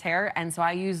coarse hair, and so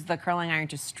I use the curling iron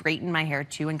to straighten my hair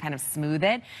too and kind of smooth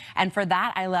it. And for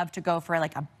that, I love to go for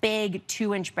like a big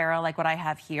 2-inch barrel like what I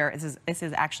have here. This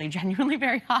is actually genuinely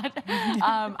very hot.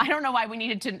 I don't know why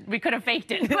we could have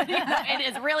faked it, but it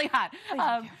is really hot.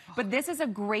 But this is a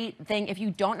great thing if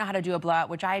you don't know how to do a blowout,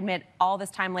 which I admit all this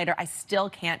time later, I still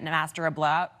can't master a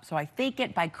blowout. So I fake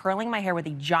it by curling my hair with a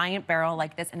giant barrel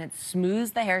like this, and it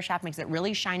smooths the hair shaft, makes it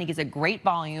really shiny, gives it great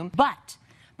volume. But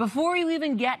before you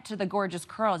even get to the gorgeous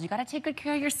curls, you got to take good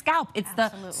care of your scalp. It's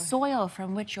the soil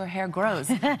from which your hair grows.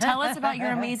 Tell us about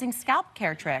your amazing scalp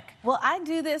care trick. Well, I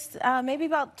do this maybe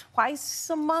about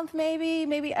twice a month,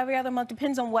 maybe every other month.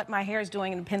 Depends on what my hair is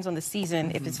doing and depends on the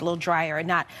season, if it's a little drier or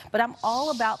not. But I'm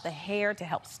all about the hair to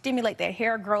help stimulate that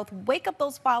hair growth, wake up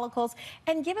those follicles,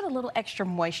 and give it a little extra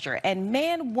moisture. And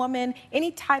man, woman, any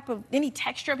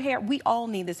texture of hair, we all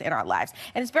need this in our lives.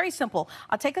 And it's very simple.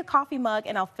 I'll take a coffee mug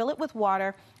and I'll fill it with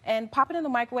water and pop it in the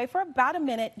microwave for about a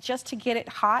minute just to get it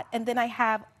hot. And then I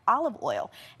have olive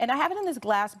oil. And I have it in this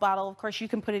glass bottle. Of course, you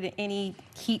can put it in any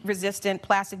heat-resistant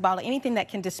plastic bottle, anything that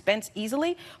can dispense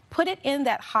easily. Put it in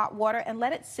that hot water and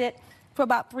let it sit for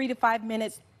about 3 to 5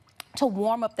 minutes to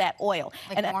warm up that oil.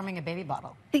 Like warming a baby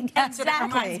bottle. That's what it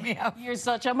reminds me of. You're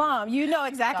such a mom. You know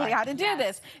exactly how to do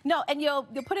this. No, and you'll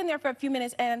put it in there for a few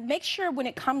minutes and make sure when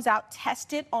it comes out,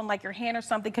 test it on like your hand or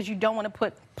something, because you don't want to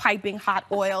put piping hot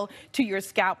oil to your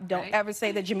scalp. Don't ever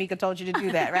say that Jamaica told you to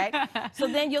do that, right? So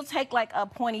then you'll take like a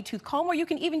pointy tooth comb, or you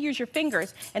can even use your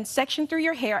fingers and section through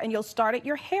your hair, and you'll start at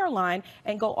your hairline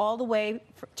and go all the way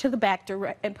to the back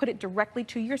and put it directly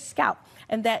to your scalp.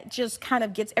 And that just kind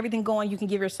of gets everything going. You can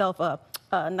give yourself a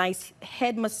nice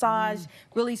head massage,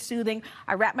 really soothing.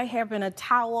 I wrap my hair up in a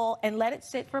towel and let it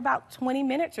sit for about 20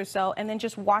 minutes or so, and then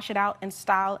just wash it out and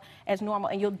style as normal.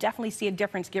 And you'll definitely see a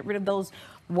difference. Get rid of those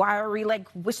wiry, like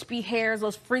wispy hairs,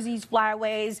 those frizzies,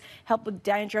 flyaways, help with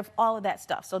dandruff, all of that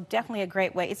stuff. So definitely a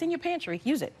great way. It's in your pantry.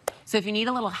 Use it. So if you need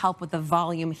a little help with the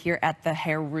volume here at the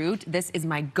hair root, this is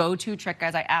my go-to trick,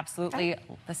 guys. I absolutely...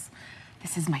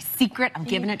 This is my secret. I'm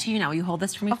giving it to you now. You hold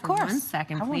this for me for 1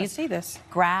 second, please. I want to see this.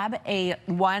 Grab a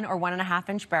 1 or 1.5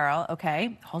 inch barrel,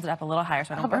 okay? Hold it up a little higher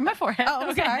so I don't burn my forehead.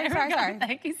 Oh, okay, sorry.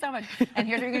 Thank you so much. And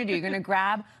here's what you're gonna do. You're gonna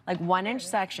grab like 1-inch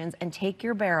sections and take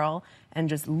your barrel and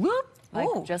just loop, like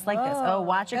just like this. Oh,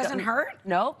 watch it. Doesn't hurt?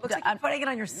 Nope. Looks like you're putting it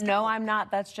on your skin. No, I'm not.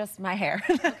 That's just my hair.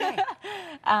 Okay.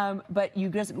 But you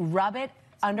just rub it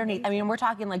underneath. I mean, we're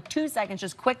talking like 2 seconds,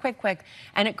 just quick,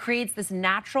 and it creates this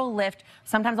natural lift.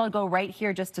 Sometimes I'll go right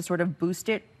here just to sort of boost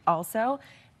it also.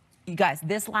 You guys,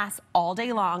 this lasts all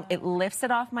day long. It lifts it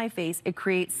off my face. It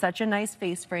creates such a nice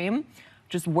face frame.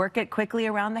 Just work it quickly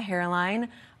around the hairline.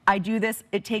 I do this,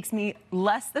 it takes me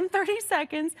less than 30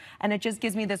 seconds, and it just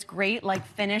gives me this great, like,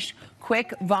 finished,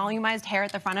 quick, volumized hair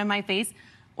at the front of my face.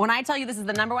 When I tell you this is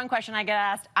the #1 question I get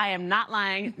asked, I am not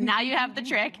lying. Now you have the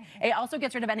trick. It also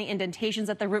gets rid of any indentations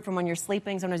at the root from when you're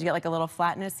sleeping. Sometimes you get like a little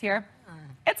flatness here.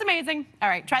 It's amazing. All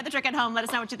right, try the trick at home. Let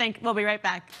us know what you think. We'll be right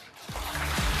back.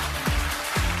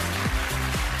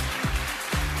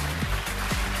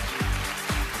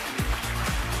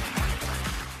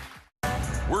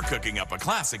 We're cooking up a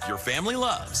classic your family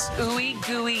loves. Ooey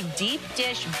gooey deep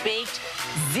dish baked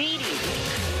ziti.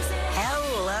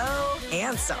 Hello,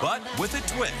 handsome. But with a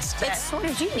twist. It's sort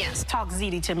of genius. Talk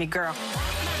ziti to me, girl.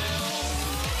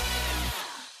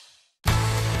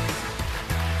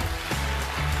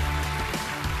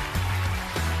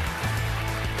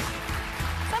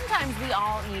 Sometimes we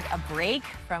all need a break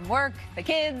from work, the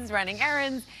kids, running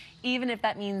errands, even if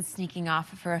that means sneaking off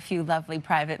for a few lovely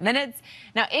private minutes.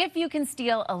 Now, if you can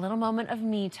steal a little moment of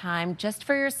me time just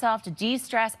for yourself to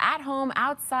de-stress at home,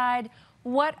 outside,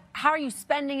 how are you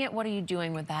spending it? What are you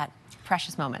doing with that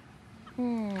precious moment?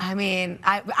 I mean,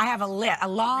 I have a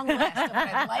long list of what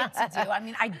I'd like to do. I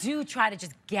mean, I do try to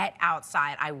just get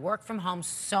outside. I work from home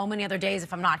so many other days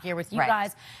if I'm not here with you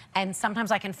guys. And sometimes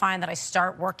I can find that I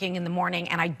start working in the morning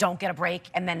and I don't get a break,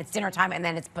 and then it's dinner time, and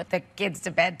then it's put the kids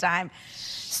to bedtime.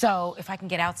 So if I can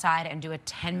get outside and do a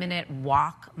 10-minute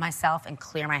walk myself and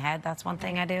clear my head, that's one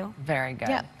thing I do. Very good.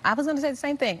 Yeah, I was going to say the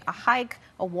same thing. A hike,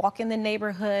 a walk in the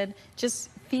neighborhood, just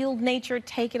feel nature,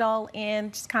 take it all in,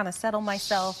 just kind of settle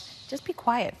myself. Just be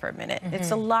quiet for a minute.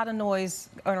 It's a lot of noise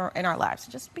in our lives.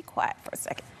 So just be quiet for a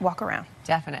second. Walk around.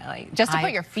 Definitely. Just to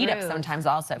put your feet up sometimes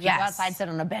also. If you go outside, sit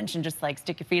on a bench and just like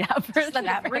stick your feet out for a second.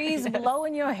 That breeze blow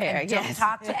in your hair. And don't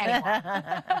talk to anyone.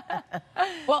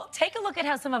 Well, take a look at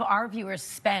how some of our viewers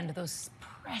spend those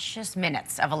precious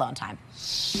minutes of alone time.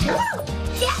 Shh,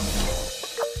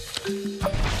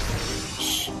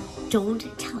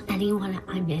 don't tell anyone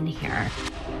I'm in here.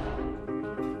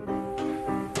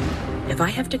 If I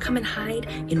have to come and hide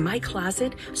in my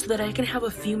closet so that I can have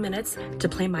a few minutes to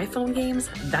play my phone games,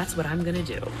 that's what I'm gonna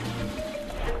do.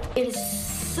 It is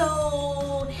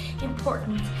so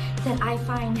important that I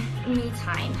find me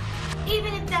time,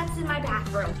 even if that's in my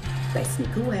bathroom. I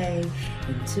sneak away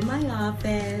into my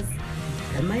office,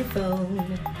 grab my phone,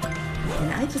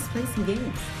 and I just play some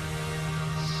games.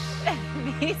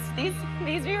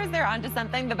 These viewers, they're onto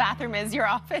something. The bathroom is your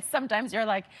office. Sometimes you're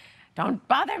like, don't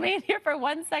bother me in here for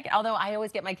 1 second. Although I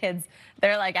always get my kids,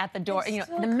 they're like at the door, you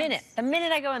know, the minute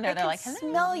I go in there, they're like, hello.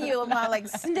 Smell you. I'm like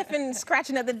sniffing,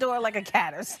 scratching at the door like a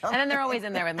cat or something. And then they're always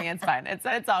in there with me. It's fine.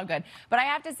 It's all good. But I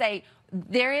have to say,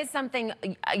 there is something,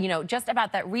 you know, just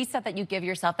about that reset that you give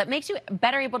yourself that makes you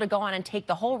better able to go on and take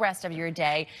the whole rest of your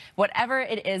day, whatever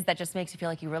it is that just makes you feel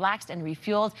like you're relaxed and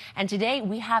refueled. And today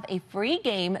we have a free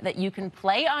game that you can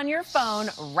play on your phone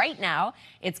right now.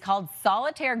 It's called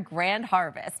Solitaire Grand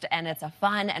Harvest, and it's a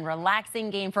fun and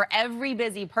relaxing game for every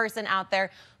busy person out there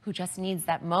who just needs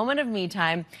that moment of me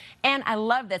time. And I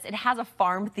love this. It has a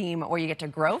farm theme where you get to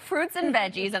grow fruits and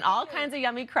veggies and all kinds of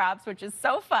yummy crops, which is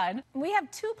so fun. We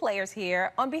have 2 players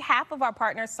here. On behalf of our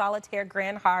partner, Solitaire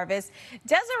Grand Harvest,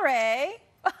 Desiree,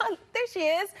 there she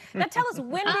is. Now tell us,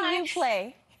 when do you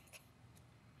play?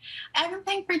 I've been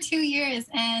playing for 2 years,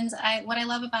 and what I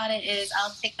love about it is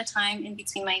I'll take the time in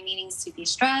between my meetings to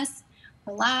de-stress,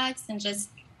 relax, and just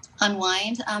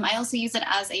unwind. I also use it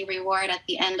as a reward at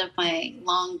the end of my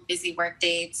long, busy work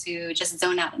day to just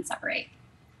zone out and separate.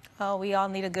 Oh, we all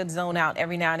need a good zone out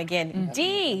every now and again.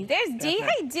 Dee, there's Dee.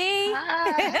 Hey, Dee.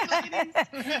 Hi.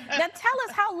 Now tell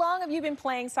us, how long have you been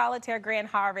playing Solitaire Grand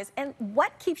Harvest, and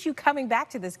what keeps you coming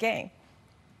back to this game?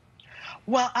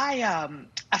 Well, I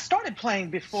started playing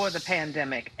before the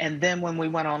pandemic, and then when we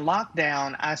went on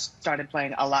lockdown, I started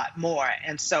playing a lot more.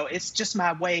 And so it's just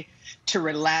my way to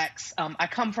relax. I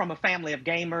come from a family of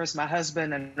gamers. My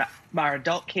husband and my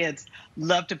adult kids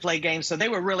love to play games, so they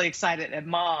were really excited that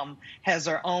Mom has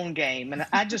her own game. And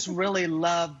I just really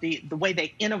love the way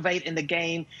they innovate in the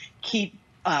game, keep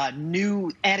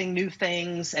adding new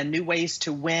things and new ways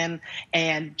to win.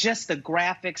 And just the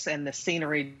graphics and the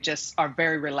scenery just are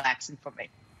very relaxing for me.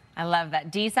 I love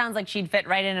that. Dee sounds like she'd fit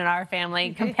right in our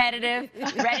family. Competitive,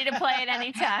 ready to play at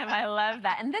any time. I love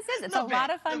that. And it's a lot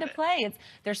of fun to play.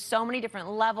 There's so many different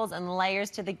levels and layers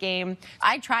to the game.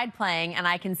 I tried playing, and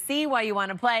I can see why you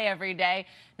want to play every day.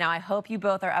 Now, I hope you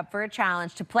both are up for a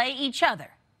challenge to play each other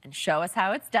and show us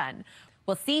how it's done.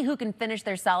 We'll see who can finish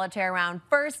their solitaire round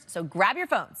first, so grab your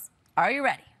phones. Are you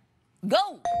ready?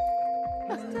 Go!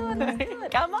 Let's do it. Let's do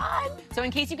it. Come on. So in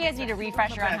case you guys need a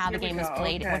refresher on how the game is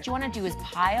played, what you want to do is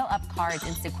pile up cards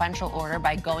in sequential order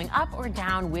by going up or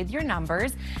down with your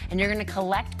numbers, and you're going to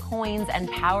collect coins and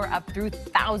power up through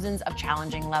thousands of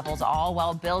challenging levels, all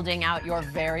while building out your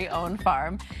very own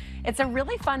farm. It's a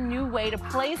really fun new way to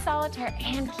play solitaire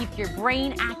and keep your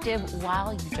brain active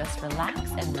while you just relax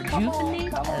and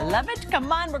rejuvenate. I love it.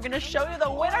 Come on, we're going to show you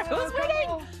the winner. Who's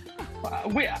winning?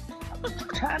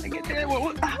 Trying to get there.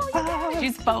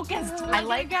 She's focused. I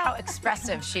like how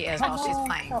expressive she is while she's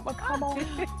playing. Come on.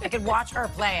 I could watch her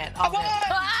play it all day.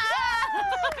 Oh,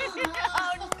 no.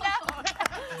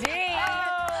 Dee.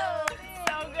 Oh,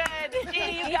 so good.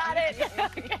 Dee, you got it.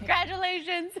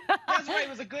 Congratulations. Desiree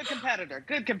was a good competitor.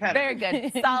 Good competitor. Very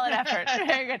good. Solid effort.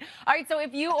 Very good. All right, so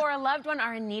if you or a loved one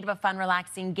are in need of a fun,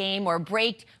 relaxing game or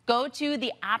break, go to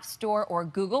the App Store or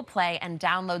Google Play and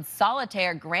download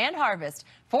Solitaire Grand Harvest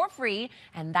for free.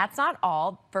 And that's not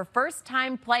all. For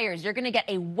first-time players, you're going to get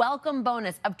a welcome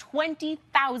bonus of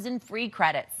 20,000 free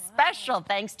credits. Special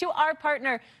thanks to our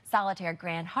partner, Solitaire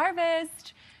Grand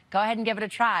Harvest. Go ahead and give it a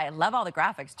try. I love all the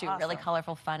graphics, too. Awesome. Really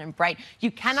colorful, fun, and bright.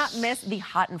 You cannot miss the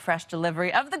hot and fresh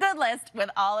delivery of the Good List with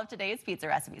all of today's pizza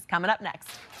recipes. Coming up next.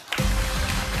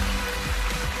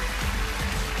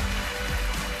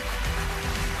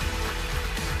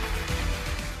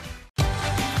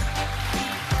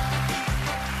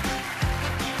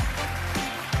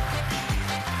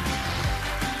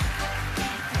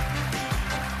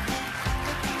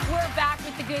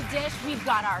 Good dish. We've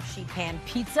got our sheet pan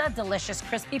pizza, delicious,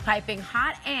 crispy, piping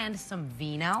hot, and some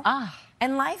vino.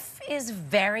 And life is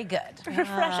very good.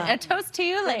 Refreshing. A toast to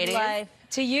you, ladies. Life.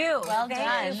 To you. Well Thank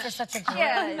done. you for such a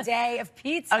great day of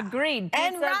pizza. Agreed. Pizza,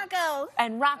 and Rocco.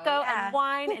 And Rocco, and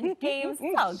wine, and games.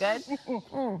 It's all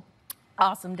good.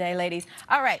 Awesome day, ladies.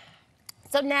 All right.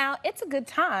 So now it's a good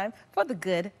time for the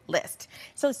Good List.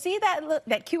 So see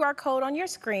that QR code on your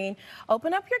screen.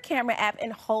 Open up your camera app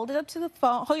and hold it up to the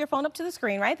phone. Hold your phone up to the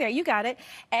screen right there. You got it.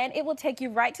 And it will take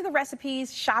you right to the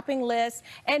recipes, shopping lists,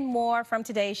 and more from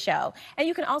today's show. And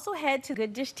you can also head to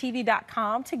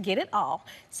gooddishtv.com to get it all.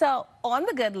 So on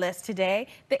the Good List today,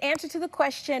 the answer to the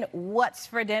question, what's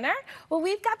for dinner? Well,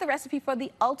 we've got the recipe for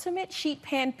the ultimate sheet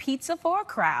pan pizza for a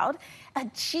crowd. A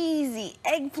cheesy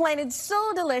eggplant. It's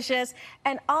so delicious.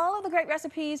 And all of the great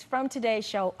recipes from today's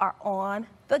show are on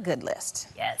the Good List.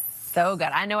 Yes, so good.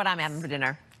 I know what I'm having for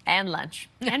dinner and lunch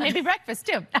and maybe breakfast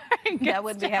too. That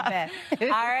wouldn't be half bad. All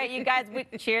right, you guys,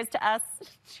 cheers to us.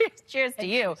 Cheers to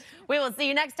you. We will see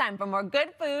you next time for more good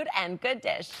food and good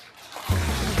dish.